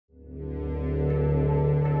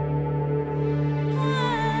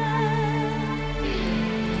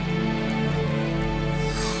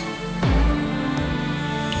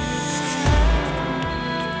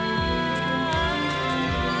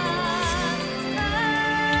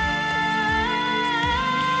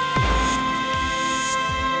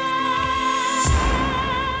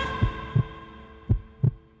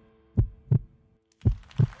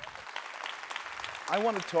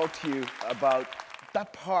want to talk to you about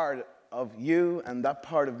that part of you and that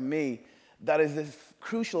part of me that is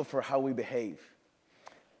crucial for how we behave.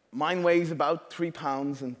 Mine weighs about 3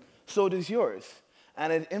 pounds, and so does yours,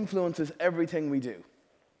 and it influences everything we do.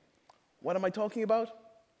 What am I talking about?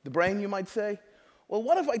 The brain, you might say? Well,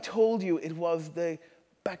 what if I told you it was the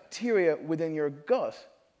bacteria within your gut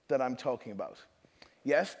that I'm talking about?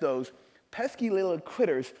 Yes, those pesky little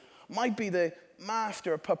critters might be the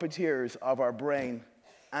master puppeteers of our brain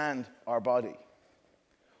and our body.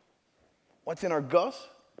 What's in our gut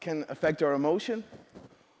can affect our emotion.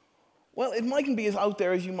 Well, it mightn't be as out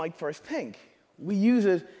there as you might first think. We use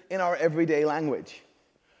it in our everyday language.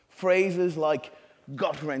 Phrases like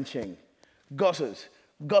gut-wrenching, gutted,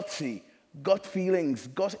 gutsy, gut feelings,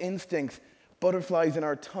 gut instincts, butterflies in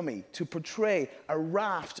our tummy to portray a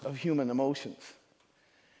raft of human emotions.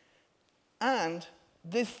 And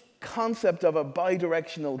this concept of a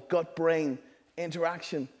bidirectional gut-brain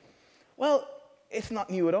interaction, well, it's not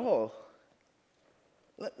new at all.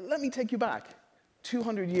 Let me take you back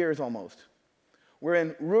 200 years almost. We're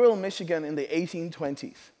in rural Michigan in the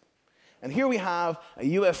 1820s. And here we have a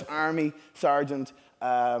US Army sergeant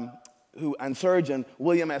and surgeon,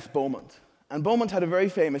 William S. Beaumont. And Beaumont had a very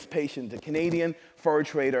famous patient, a Canadian fur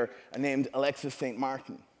trader named Alexis St.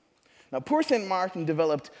 Martin. Now, poor St. Martin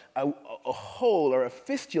developed a hole or a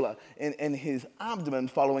fistula in his abdomen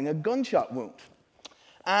following a gunshot wound.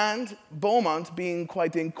 And Beaumont, being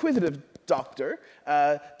quite the inquisitive doctor,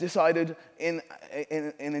 decided, in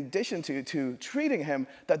addition to treating him,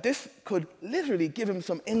 that this could literally give him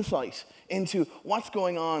some insight into what's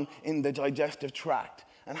going on in the digestive tract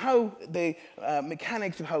and how the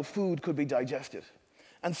mechanics of how food could be digested.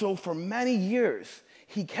 And so for many years,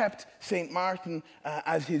 he kept St. Martin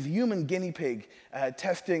as his human guinea pig,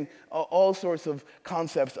 testing all sorts of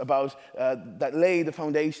concepts about that lay the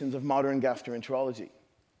foundations of modern gastroenterology.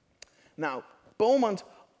 Now, Beaumont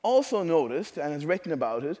also noticed, and has written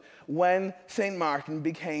about it, when St. Martin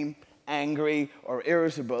became angry or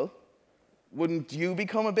irritable. Wouldn't you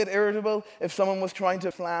become a bit irritable if someone was trying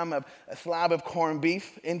to slam a slab of corned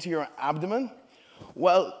beef into your abdomen?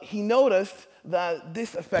 Well, he noticed that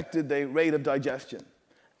this affected the rate of digestion.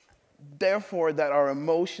 Therefore, that our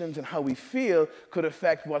emotions and how we feel could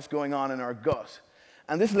affect what's going on in our gut.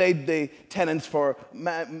 And this laid the tenets for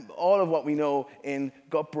all of what we know in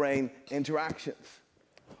gut-brain interactions.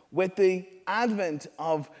 With the advent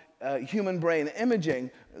of human brain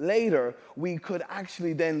imaging later, we could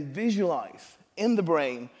actually then visualize in the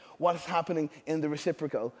brain what's happening in the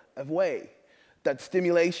reciprocal way. That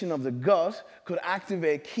stimulation of the gut could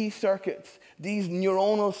activate key circuits, these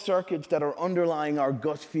neuronal circuits that are underlying our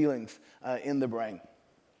gut feelings in the brain.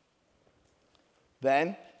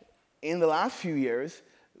 Then, in the last few years,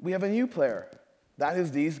 we have a new player. That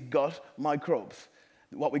is these gut microbes,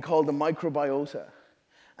 what we call the microbiota.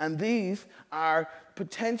 And these are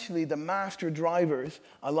potentially the master drivers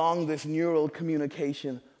along this neural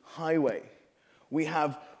communication highway. We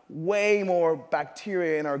have way more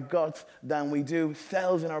bacteria in our guts than we do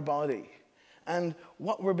cells in our body. And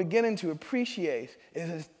what we're beginning to appreciate is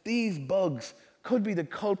that these bugs could be the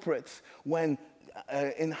culprits when,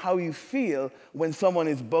 in how you feel when someone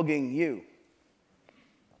is bugging you.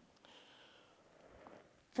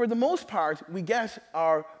 For the most part, we get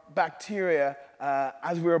our bacteria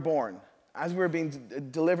as we're born, as we're being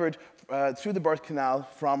delivered through the birth canal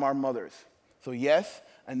from our mothers. So yes,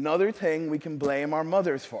 another thing we can blame our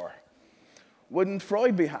mothers for. Wouldn't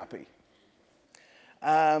Freud be happy?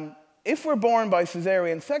 If we're born by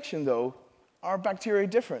cesarean section, though, our bacteria are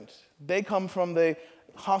different. They come from the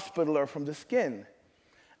hospital or from the skin.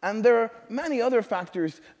 And there are many other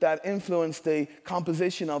factors that influence the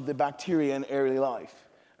composition of the bacteria in early life.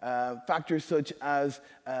 Factors such as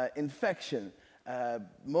infection,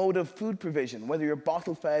 mode of food provision, whether you're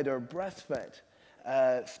bottle-fed or breastfed,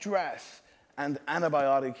 stress, and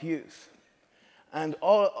antibiotic use. And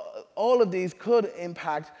all of these could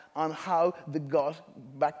impact on how the gut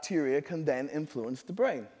bacteria can then influence the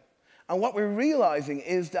brain. And what we're realizing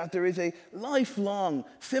is that there is a lifelong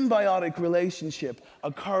symbiotic relationship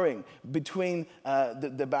occurring between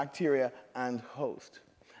the bacteria and host.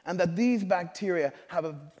 And that these bacteria have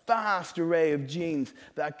a vast array of genes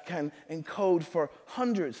that can encode for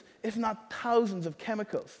hundreds, if not thousands of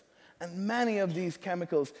chemicals. And many of these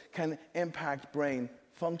chemicals can impact brain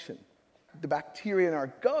function. The bacteria in our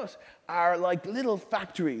gut are like little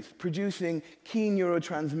factories producing key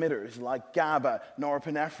neurotransmitters like GABA,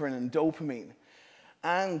 norepinephrine, and dopamine.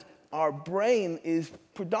 And our brain is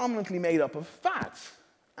predominantly made up of fats.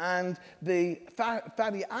 And the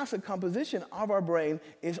fatty acid composition of our brain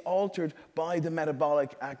is altered by the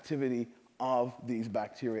metabolic activity of these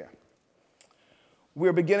bacteria.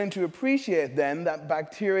 We're beginning to appreciate then that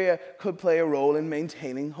bacteria could play a role in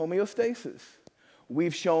maintaining homeostasis.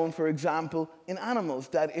 We've shown, for example, in animals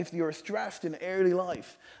that if you're stressed in early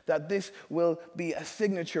life, that this will be a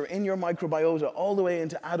signature in your microbiota all the way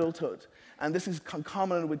into adulthood. And this is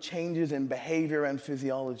concomitant with changes in behavior and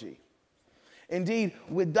physiology. Indeed,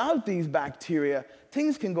 without these bacteria,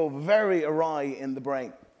 things can go very awry in the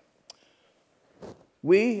brain.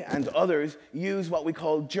 We and others use what we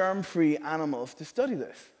call germ-free animals to study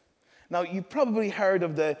this. Now, you've probably heard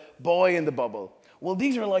of the boy in the bubble. Well,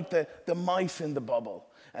 these are like the mice in the bubble.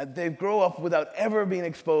 They grow up without ever being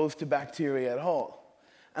exposed to bacteria at all.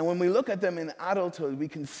 And when we look at them in adulthood, we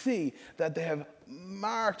can see that they have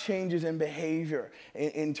marked changes in behavior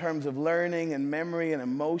in terms of learning and memory and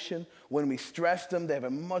emotion. When we stress them, they have a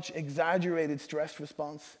much exaggerated stress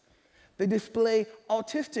response. They display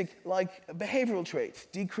autistic-like behavioral traits,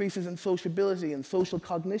 decreases in sociability and social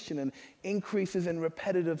cognition, and increases in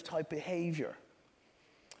repetitive-type behavior.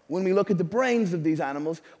 When we look at the brains of these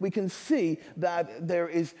animals, we can see that there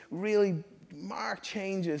is really marked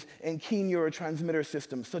changes in key neurotransmitter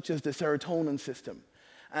systems, such as the serotonin system.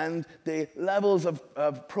 And the levels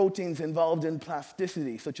of proteins involved in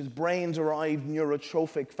plasticity, such as brain-derived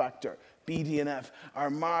neurotrophic factor, BDNF, are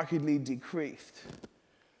markedly decreased.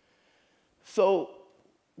 So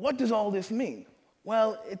what does all this mean?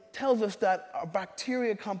 Well, it tells us that our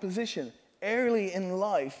bacteria composition early in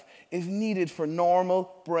life is needed for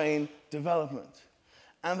normal brain development,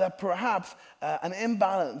 and that perhaps an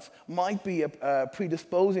imbalance might be a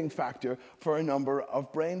predisposing factor for a number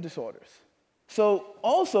of brain disorders. So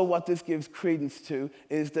also what this gives credence to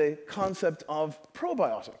is the concept of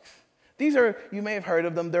probiotics. These are, you may have heard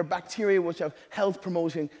of them, they're bacteria which have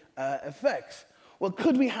health-promoting effects. Well,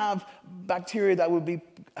 could we have bacteria that would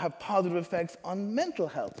have positive effects on mental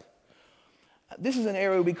health? This is an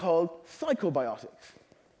area we call psychobiotics.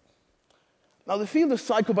 Now, the field of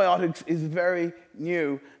psychobiotics is very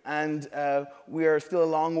new, and we are still a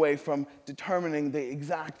long way from determining the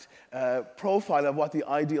exact profile of what the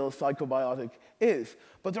ideal psychobiotic is.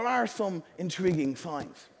 But there are some intriguing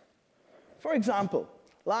signs. For example,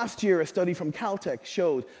 last year, a study from Caltech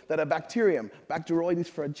showed that a bacterium, Bacteroides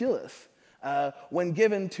fragilis, when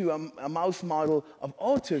given to a mouse model of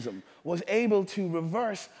autism, was able to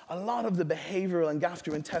reverse a lot of the behavioral and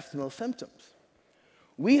gastrointestinal symptoms.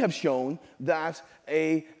 We have shown that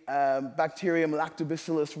a bacterium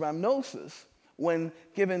Lactobacillus rhamnosus, when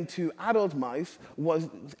given to adult mice, was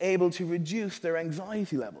able to reduce their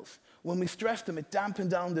anxiety levels. When we stressed them, it dampened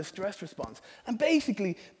down the stress response. And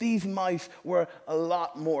basically, these mice were a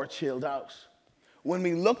lot more chilled out. When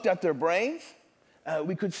we looked at their brains,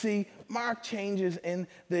 we could see marked changes in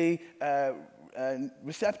the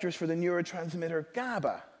receptors for the neurotransmitter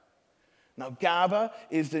GABA. Now, GABA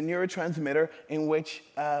is the neurotransmitter in which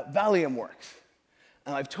Valium works.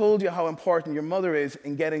 And I've told you how important your mother is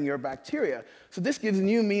in getting your bacteria. So this gives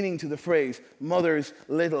new meaning to the phrase, mother's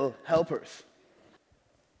little helpers.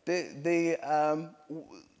 The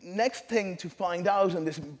next thing to find out in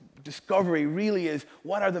this discovery really is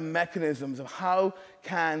what are the mechanisms of how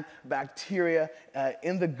can bacteria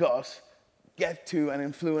in the gut get to and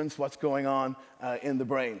influence what's going on in the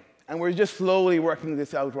brain. And we're just slowly working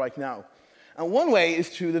this out right now. And one way is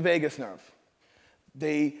through the vagus nerve.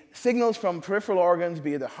 The signals from peripheral organs,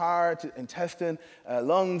 be it the heart, intestine,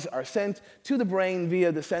 lungs, are sent to the brain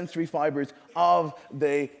via the sensory fibers of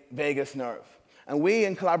the vagus nerve. And we,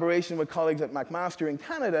 in collaboration with colleagues at McMaster in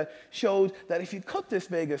Canada, showed that if you cut this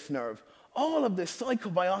vagus nerve, all of the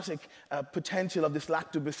psychobiotic potential of this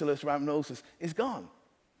Lactobacillus rhamnosus is gone.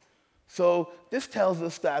 So this tells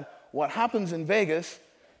us that what happens in Vegas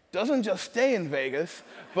doesn't just stay in Vegas,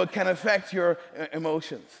 but can affect your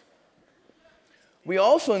emotions. We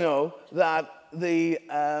also know that there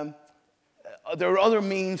are other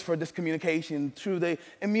means for this communication through the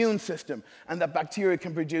immune system, and that bacteria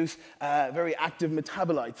can produce very active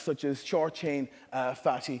metabolites, such as short-chain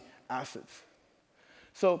fatty acids.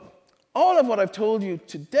 So all of what I've told you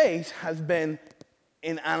to date has been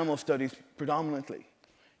in animal studies predominantly.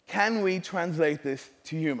 Can we translate this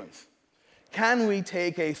to humans? Can we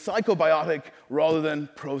take a psychobiotic rather than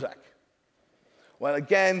Prozac? Well,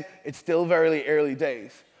 again, it's still very early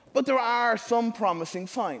days, but there are some promising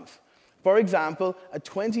signs. For example, a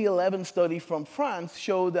 2011 study from France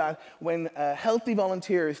showed that when healthy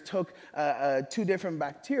volunteers took 2 different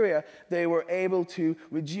bacteria, they were able to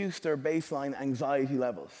reduce their baseline anxiety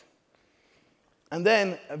levels. And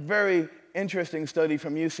then a very interesting study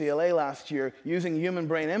from UCLA last year using human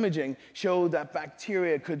brain imaging showed that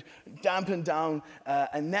bacteria could dampen down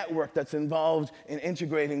a network that's involved in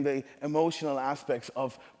integrating the emotional aspects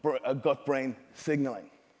of gut-brain signaling.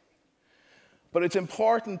 But it's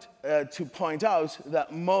important to point out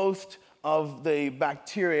that most of the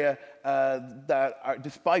bacteria that are,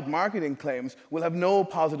 despite marketing claims, will have no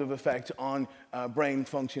positive effect on brain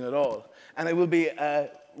function at all. And it will be a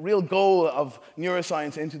real goal of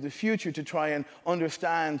neuroscience into the future to try and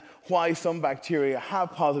understand why some bacteria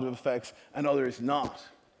have positive effects and others not.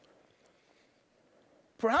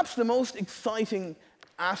 Perhaps the most exciting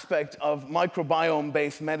aspect of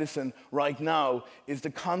microbiome-based medicine right now is the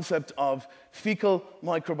concept of fecal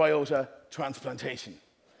microbiota transplantation.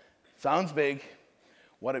 Sounds big.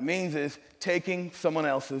 What it means is taking someone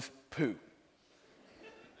else's poo.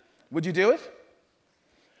 Would you do it?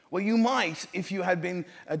 Well, you might if you had been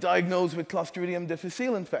diagnosed with Clostridium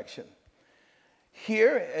difficile infection.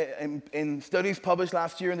 Here, in studies published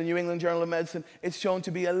last year in the New England Journal of Medicine, it's shown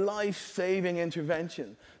to be a life-saving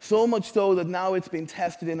intervention. So much so that now it's been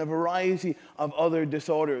tested in a variety of other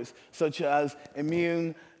disorders, such as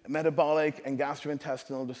immune, metabolic, and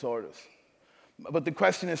gastrointestinal disorders. But the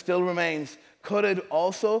question still remains, could it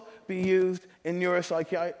also be used in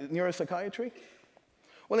neuropsychiatry?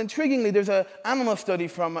 Well, intriguingly, there's an animal study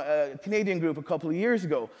from a Canadian group a couple of years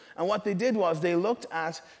ago. And what they did was they looked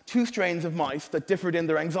at 2 strains of mice that differed in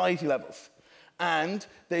their anxiety levels. And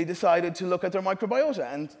they decided to look at their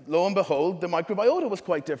microbiota. And lo and behold, the microbiota was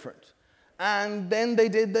quite different. And then they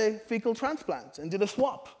did the fecal transplant and did a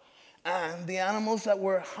swap. And the animals that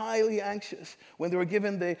were highly anxious, when they were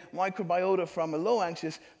given the microbiota from a low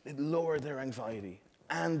anxious, it lowered their anxiety,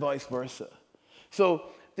 and vice versa. So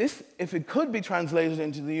this, if it could be translated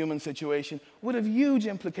into the human situation, would have huge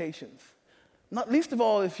implications. Not least of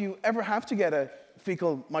all, if you ever have to get a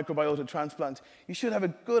fecal microbiota transplant, you should have a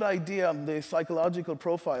good idea of the psychological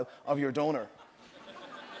profile of your donor.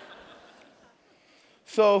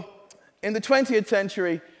 So, in the 20th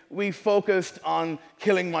century, we focused on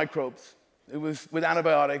killing microbes. It was with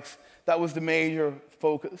antibiotics. That was the major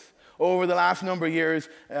focus. Over the last number of years,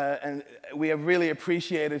 and we have really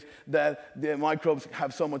appreciated that the microbes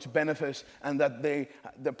have so much benefit and that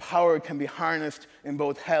the power can be harnessed in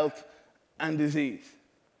both health and disease.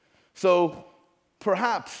 So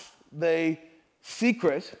perhaps the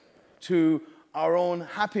secret to our own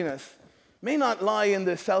happiness may not lie in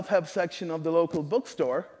the self-help section of the local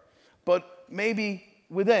bookstore, but maybe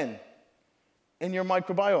within, in your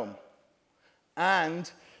microbiome,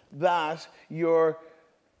 and that your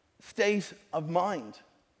state of mind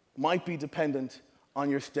might be dependent on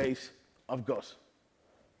your state of gut.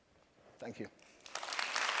 Thank you.